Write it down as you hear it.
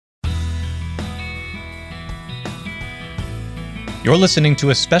You're listening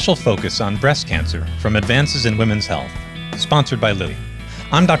to a special focus on breast cancer from Advances in Women's Health, sponsored by Lilly.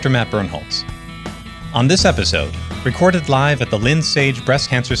 I'm Dr. Matt Bernholtz. On this episode, recorded live at the Lynn Sage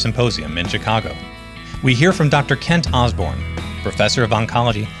Breast Cancer Symposium in Chicago, we hear from Dr. Kent Osborne, professor of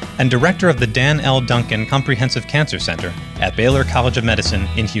oncology and director of the Dan L. Duncan Comprehensive Cancer Center at Baylor College of Medicine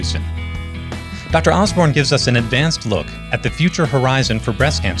in Houston. Dr. Osborne gives us an advanced look at the future horizon for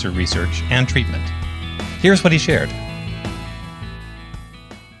breast cancer research and treatment. Here's what he shared.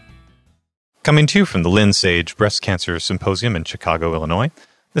 Coming to you from the Lynn Sage Breast Cancer Symposium in Chicago, Illinois,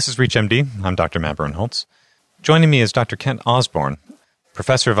 this is ReachMD. I'm Dr. Matt Bernholtz. Joining me is Dr. Kent Osborne,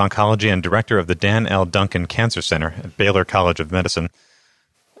 professor of oncology and director of the Dan L. Duncan Cancer Center at Baylor College of Medicine.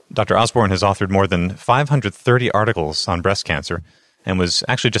 Dr. Osborne has authored more than 530 articles on breast cancer and was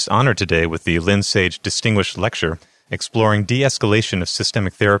actually just honored today with the Lynn Sage Distinguished Lecture exploring de-escalation of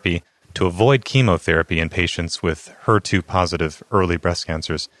systemic therapy to avoid chemotherapy in patients with HER2-positive early breast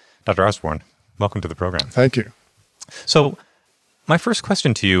cancers. Dr. Osborne, welcome to the program. Thank you. So, my first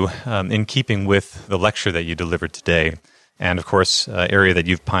question to you, in keeping with the lecture that you delivered today, and of course, area that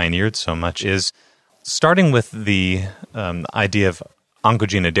you've pioneered so much, is starting with the idea of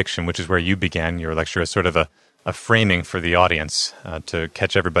oncogene addiction, which is where you began your lecture, as sort of a framing for the audience to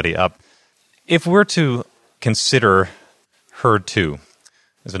catch everybody up. If we're to consider HER2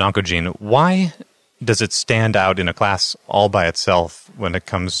 as an oncogene, why does it stand out in a class all by itself when it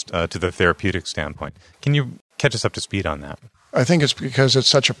comes to the therapeutic standpoint? Can you catch us up to speed on that? I think it's because it's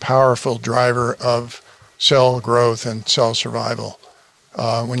such a powerful driver of cell growth and cell survival.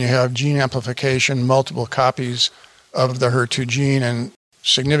 When you have gene amplification, multiple copies of the HER2 gene and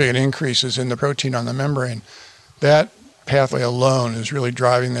significant increases in the protein on the membrane, that pathway alone is really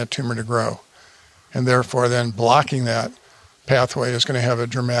driving that tumor to grow. And therefore then blocking that pathway is going to have a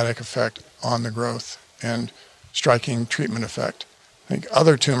dramatic effect on the growth and striking treatment effect. I think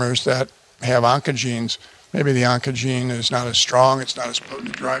other tumors that have oncogenes, maybe the oncogene is not as strong, it's not as potent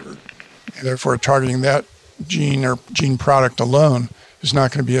a driver, and therefore targeting that gene or gene product alone is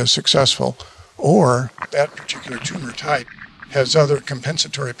not going to be as successful, or that particular tumor type has other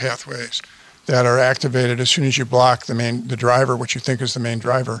compensatory pathways that are activated as soon as you block the driver, which you think is the main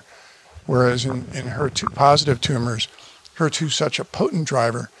driver. Whereas in HER2-positive tumors, HER2 is such a potent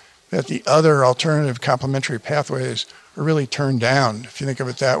driver that the other alternative complementary pathways are really turned down, if you think of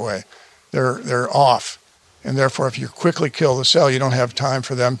it that way. They're off. And therefore, if you quickly kill the cell, you don't have time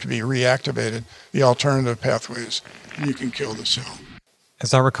for them to be reactivated, the alternative pathways, and you can kill the cell.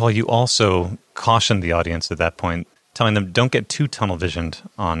 As I recall, you also cautioned the audience at that point, telling them don't get too tunnel visioned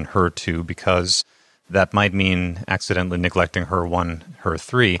on HER2 because that might mean accidentally neglecting HER1,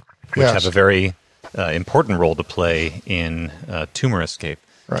 HER3, which have a very important role to play in tumor escape.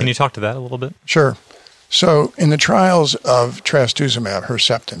 Right. Can you talk to that a little bit? Sure. So in the trials of trastuzumab,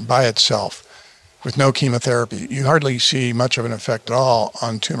 Herceptin, by itself, with no chemotherapy, you hardly see much of an effect at all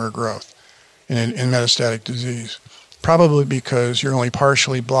on tumor growth in metastatic disease, probably because you're only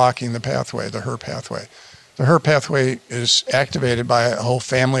partially blocking the pathway, the HER pathway. The HER pathway is activated by a whole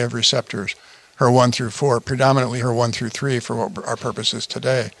family of receptors, HER1 through 4, predominantly HER1 through 3 for what our purpose is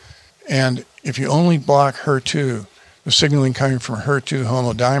today. And if you only block HER2, the signaling coming from HER2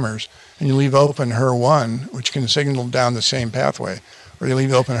 homodimers, and you leave open HER1, which can signal down the same pathway, or you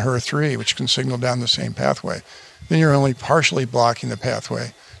leave open HER3, which can signal down the same pathway, then you're only partially blocking the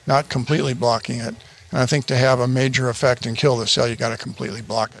pathway, not completely blocking it. And I think to have a major effect and kill the cell, you got to completely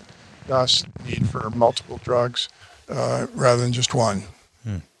block it. Thus, the need for multiple drugs rather than just one.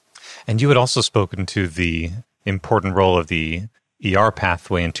 And you had also spoken to the important role of the ER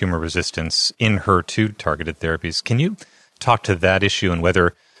pathway in tumor resistance in HER2-targeted therapies. Can you talk to that issue and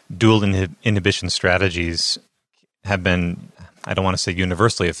whether dual inhibition strategies have been, I don't want to say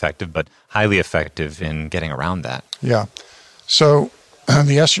universally effective, but highly effective in getting around that? Yeah. So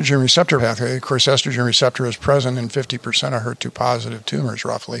the estrogen receptor pathway, of course, estrogen receptor is present in 50% of HER2-positive tumors,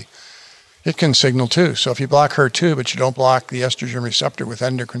 roughly. It can signal too. So if you block HER2, but you don't block the estrogen receptor with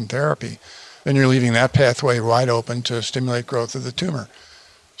endocrine therapy, then you're leaving that pathway wide open to stimulate growth of the tumor.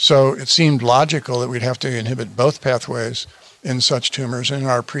 So it seemed logical that we'd have to inhibit both pathways in such tumors. In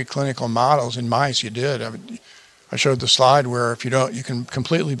our preclinical models, in mice, you did. I showed the slide where if you don't, you can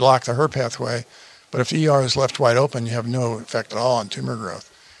completely block the HER pathway, but if ER is left wide open, you have no effect at all on tumor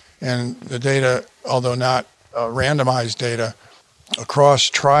growth. And the data, although not randomized data, across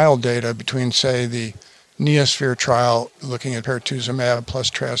trial data between, say, the Neosphere trial looking at pertuzumab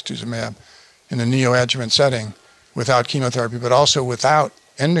plus trastuzumab in the neoadjuvant setting without chemotherapy, but also without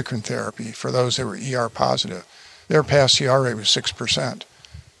endocrine therapy for those that were ER positive, their pass CR rate was 6%.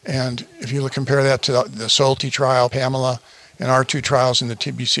 And if you compare that to the Solti trial, Pamela, in our two trials in the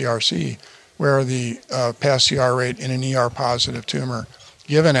TBCRC, where the pass CR rate in an ER-positive tumor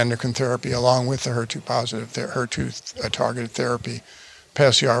given endocrine therapy along with the HER2-positive, HER2-targeted therapy,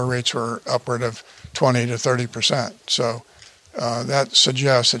 pass CR rates were upward of 20 to 30%. So that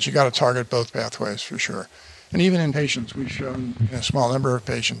suggests that you got to target both pathways for sure. And even in patients, we've shown in a small number of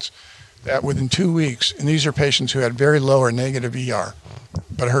patients that within 2 weeks, and these are patients who had very low or negative ER,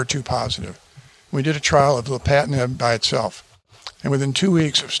 but HER2 positive. We did a trial of lapatinib by itself. And within 2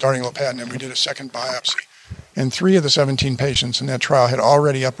 weeks of starting lapatinib, we did a second biopsy. And 3 of the 17 patients in that trial had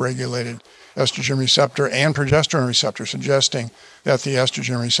already upregulated estrogen receptor and progesterone receptor, suggesting that the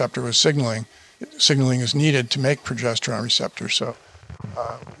estrogen receptor was signaling. Signaling is needed to make progesterone receptor. So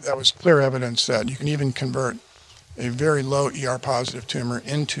that was clear evidence that you can even convert a very low ER-positive tumor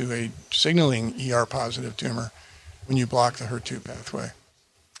into a signaling ER-positive tumor when you block the HER2 pathway.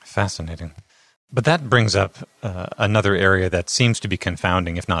 Fascinating. But that brings up another area that seems to be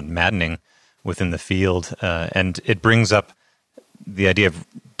confounding, if not maddening, within the field. And it brings up the idea of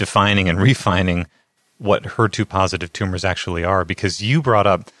defining and refining what HER2-positive tumors actually are, because you brought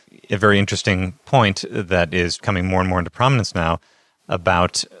up a very interesting point that is coming more and more into prominence now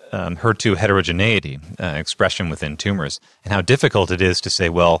about HER2 heterogeneity, expression within tumors, and how difficult it is to say,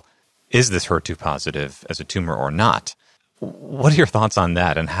 well, is this HER2 positive as a tumor or not? What are your thoughts on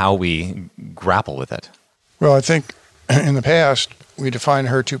that and how we grapple with it? Well, I think in the past, we defined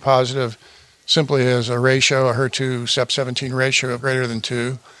HER2 positive simply as a ratio, a HER2 CEP17 ratio of greater than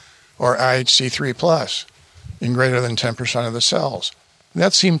 2, or IHC3 plus in greater than 10% of the cells. And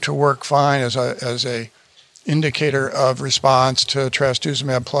that seemed to work fine as a indicator of response to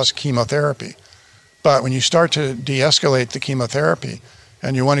trastuzumab plus chemotherapy. But when you start to de-escalate the chemotherapy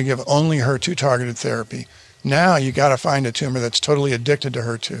and you want to give only HER2-targeted therapy, now you got to find a tumor that's totally addicted to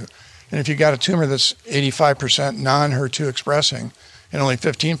HER2. And if you got a tumor that's 85% non-HER2 expressing and only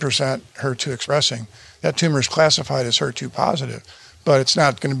 15% HER2 expressing, that tumor is classified as HER2 positive. But it's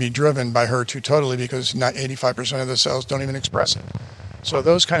not going to be driven by HER2 totally because not 85% of the cells don't even express it. So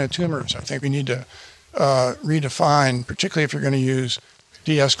those kind of tumors, I think we need to redefine, particularly if you're going to use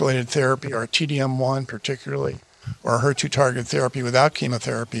de-escalated therapy or TDM1 particularly, or HER2-targeted therapy without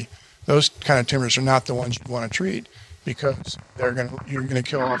chemotherapy. Those kind of tumors are not the ones you want to treat because you're going to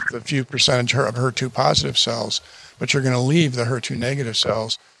kill off the few percentage of HER2-positive cells, but you're going to leave the HER2-negative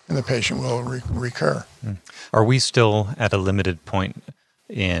cells, and the patient will recur. Are we still at a limited point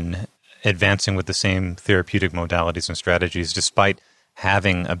in advancing with the same therapeutic modalities and strategies, despite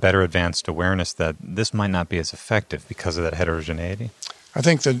having a better advanced awareness that this might not be as effective because of that heterogeneity? I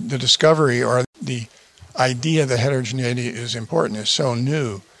think the discovery or the idea that heterogeneity is important is so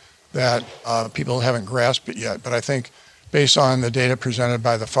new that people haven't grasped it yet. But I think based on the data presented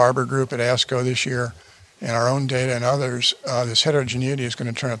by the Farber group at ASCO this year and our own data and others, this heterogeneity is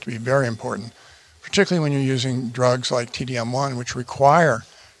going to turn out to be very important, particularly when you're using drugs like TDM1, which require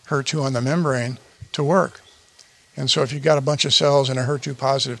HER2 on the membrane to work. And so if you've got a bunch of cells in a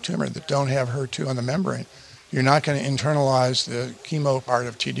HER2-positive tumor that don't have HER2 on the membrane, you're not going to internalize the chemo part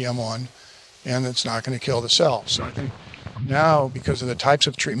of TDM1, and it's not going to kill the cell. So I think now, because of the types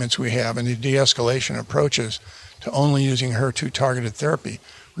of treatments we have and the de-escalation approaches to only using HER2-targeted therapy,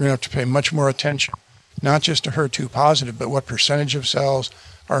 we're going to have to pay much more attention, not just to HER2-positive, but what percentage of cells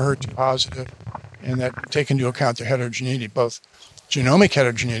are HER2-positive, and that take into account the heterogeneity, both genomic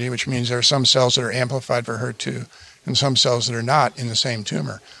heterogeneity, which means there are some cells that are amplified for HER2 and some cells that are not in the same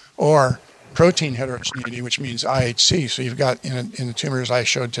tumor, or protein heterogeneity, which means IHC. So you've got in the tumors I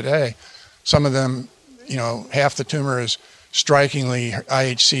showed today, some of them, half the tumor is strikingly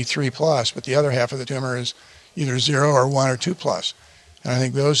IHC3 plus, but the other half of the tumor is either 0 or 1 or 2 plus. And I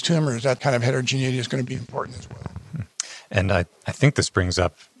think those tumors, that kind of heterogeneity is going to be important as well. And I think this brings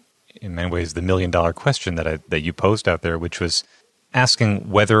up, in many ways, the million-dollar question that you posed out there, which was asking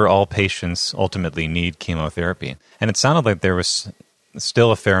whether all patients ultimately need chemotherapy. And it sounded like there was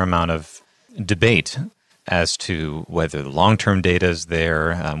still a fair amount of debate as to whether the long-term data is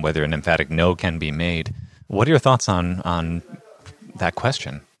there, whether an emphatic no can be made. What are your thoughts on that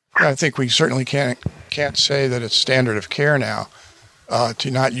question? I think we certainly can't say that it's standard of care now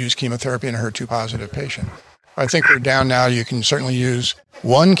to not use chemotherapy in a HER2-positive patient. I think we're down now. You can certainly use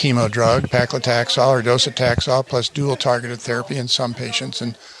one chemo drug, paclitaxel or docetaxel, plus dual-targeted therapy in some patients,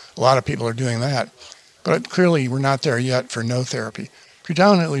 and a lot of people are doing that. But clearly, we're not there yet for no therapy,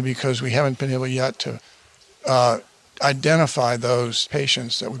 predominantly because we haven't been able yet to identify those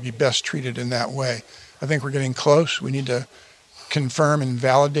patients that would be best treated in that way. I think we're getting close. We need to confirm and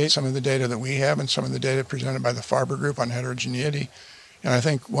validate some of the data that we have and some of the data presented by the Farber group on heterogeneity. And I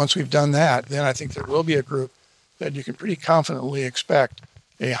think once we've done that, then I think there will be a group that you can pretty confidently expect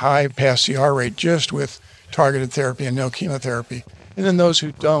a high pass CR rate just with targeted therapy and no chemotherapy. And then those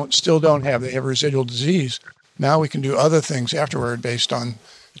who still don't have, they have residual disease. Now we can do other things afterward based on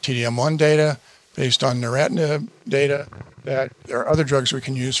the TDM1 data, based on neratinib data, that there are other drugs we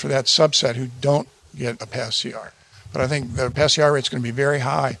can use for that subset who don't get a pass CR. But I think the pass CR rate is going to be very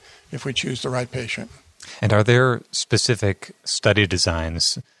high if we choose the right patient. And are there specific study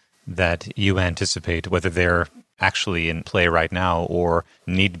designs that you anticipate, whether they're actually in play right now or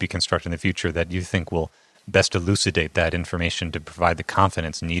need to be constructed in the future, that you think will best elucidate that information to provide the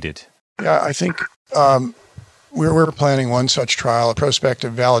confidence needed? Yeah, I think we're planning one such trial, a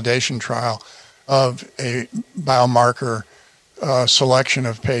prospective validation trial of a biomarker selection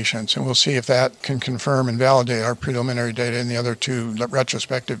of patients. And we'll see if that can confirm and validate our preliminary data in the other two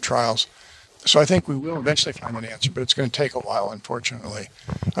retrospective trials. So I think we will eventually find an answer, but it's going to take a while, unfortunately.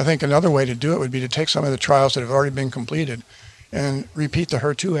 I think another way to do it would be to take some of the trials that have already been completed and repeat the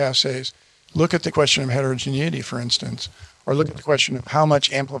HER2 assays, look at the question of heterogeneity, for instance, or look at the question of how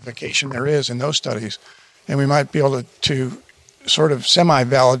much amplification there is in those studies. And we might be able to sort of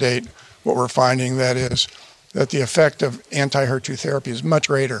semi-validate what we're finding, that is, that the effect of anti-HER2 therapy is much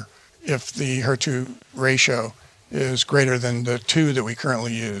greater if the HER2 ratio is greater than the 2 that we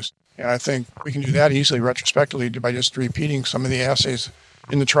currently use. And I think we can do that easily retrospectively by just repeating some of the assays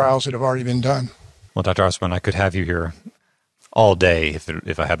in the trials that have already been done. Well, Dr. Osborne, I could have you here all day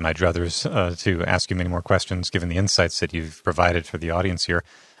if I had my druthers to ask you many more questions, given the insights that you've provided for the audience here.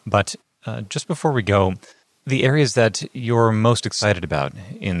 But just before we go, the areas that you're most excited about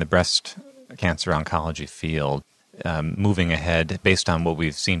in the breast cancer oncology field, moving ahead based on what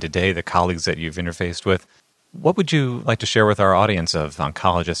we've seen today, the colleagues that you've interfaced with, what would you like to share with our audience of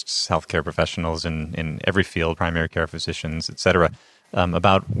oncologists, healthcare professionals in every field, primary care physicians, et cetera,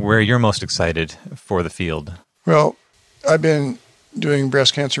 about where you're most excited for the field? Well, I've been doing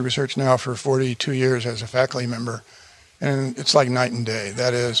breast cancer research now for 42 years as a faculty member, and it's like night and day.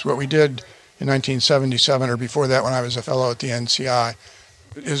 That is, what we did in 1977, or before that when I was a fellow at the NCI,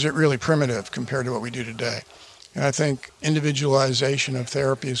 is it really primitive compared to what we do today. And I think individualization of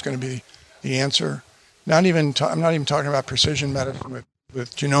therapy is going to be the answer. I'm not even talking about precision medicine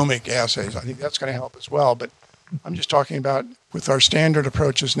with genomic assays. I think that's going to help as well. But I'm just talking about with our standard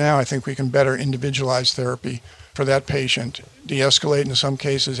approaches now, I think we can better individualize therapy for that patient, de-escalate in some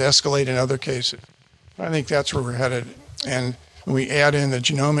cases, escalate in other cases. I think that's where we're headed. And when we add in the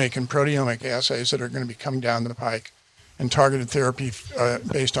genomic and proteomic assays that are going to be coming down the pike and targeted therapy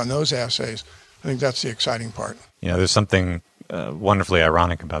based on those assays, I think that's the exciting part. You know, there's something wonderfully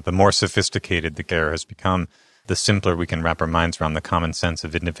ironic about the more sophisticated the care has become, the simpler we can wrap our minds around the common sense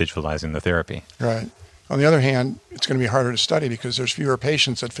of individualizing the therapy. Right. On the other hand, it's going to be harder to study because there's fewer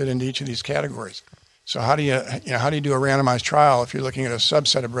patients that fit into each of these categories. So how do you do a randomized trial if you're looking at a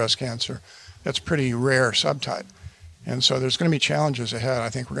subset of breast cancer? That's a pretty rare subtype. And so there's going to be challenges ahead. I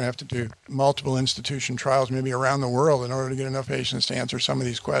think we're going to have to do multiple institution trials, maybe around the world, in order to get enough patients to answer some of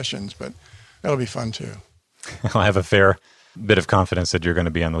these questions. But that'll be fun too. I have a fair bit of confidence that you're going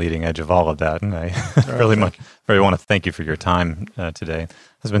to be on the leading edge of all of that. And I really want to thank you for your time today.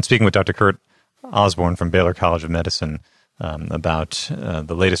 I've been speaking with Dr. Kurt Osborne from Baylor College of Medicine about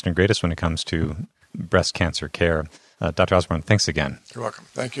the latest and greatest when it comes to breast cancer care. Dr. Osborne, thanks again. You're welcome.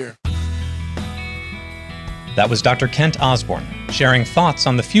 Thank you. That was Dr. Kent Osborne sharing thoughts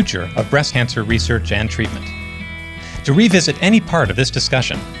on the future of breast cancer research and treatment. To revisit any part of this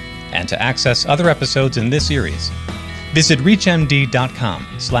discussion and to access other episodes in this series, visit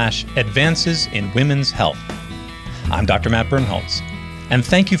reachmd.com/advances in women's health. I'm Dr. Matt Bernholtz, and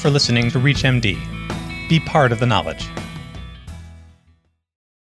thank you for listening to ReachMD. Be part of the knowledge.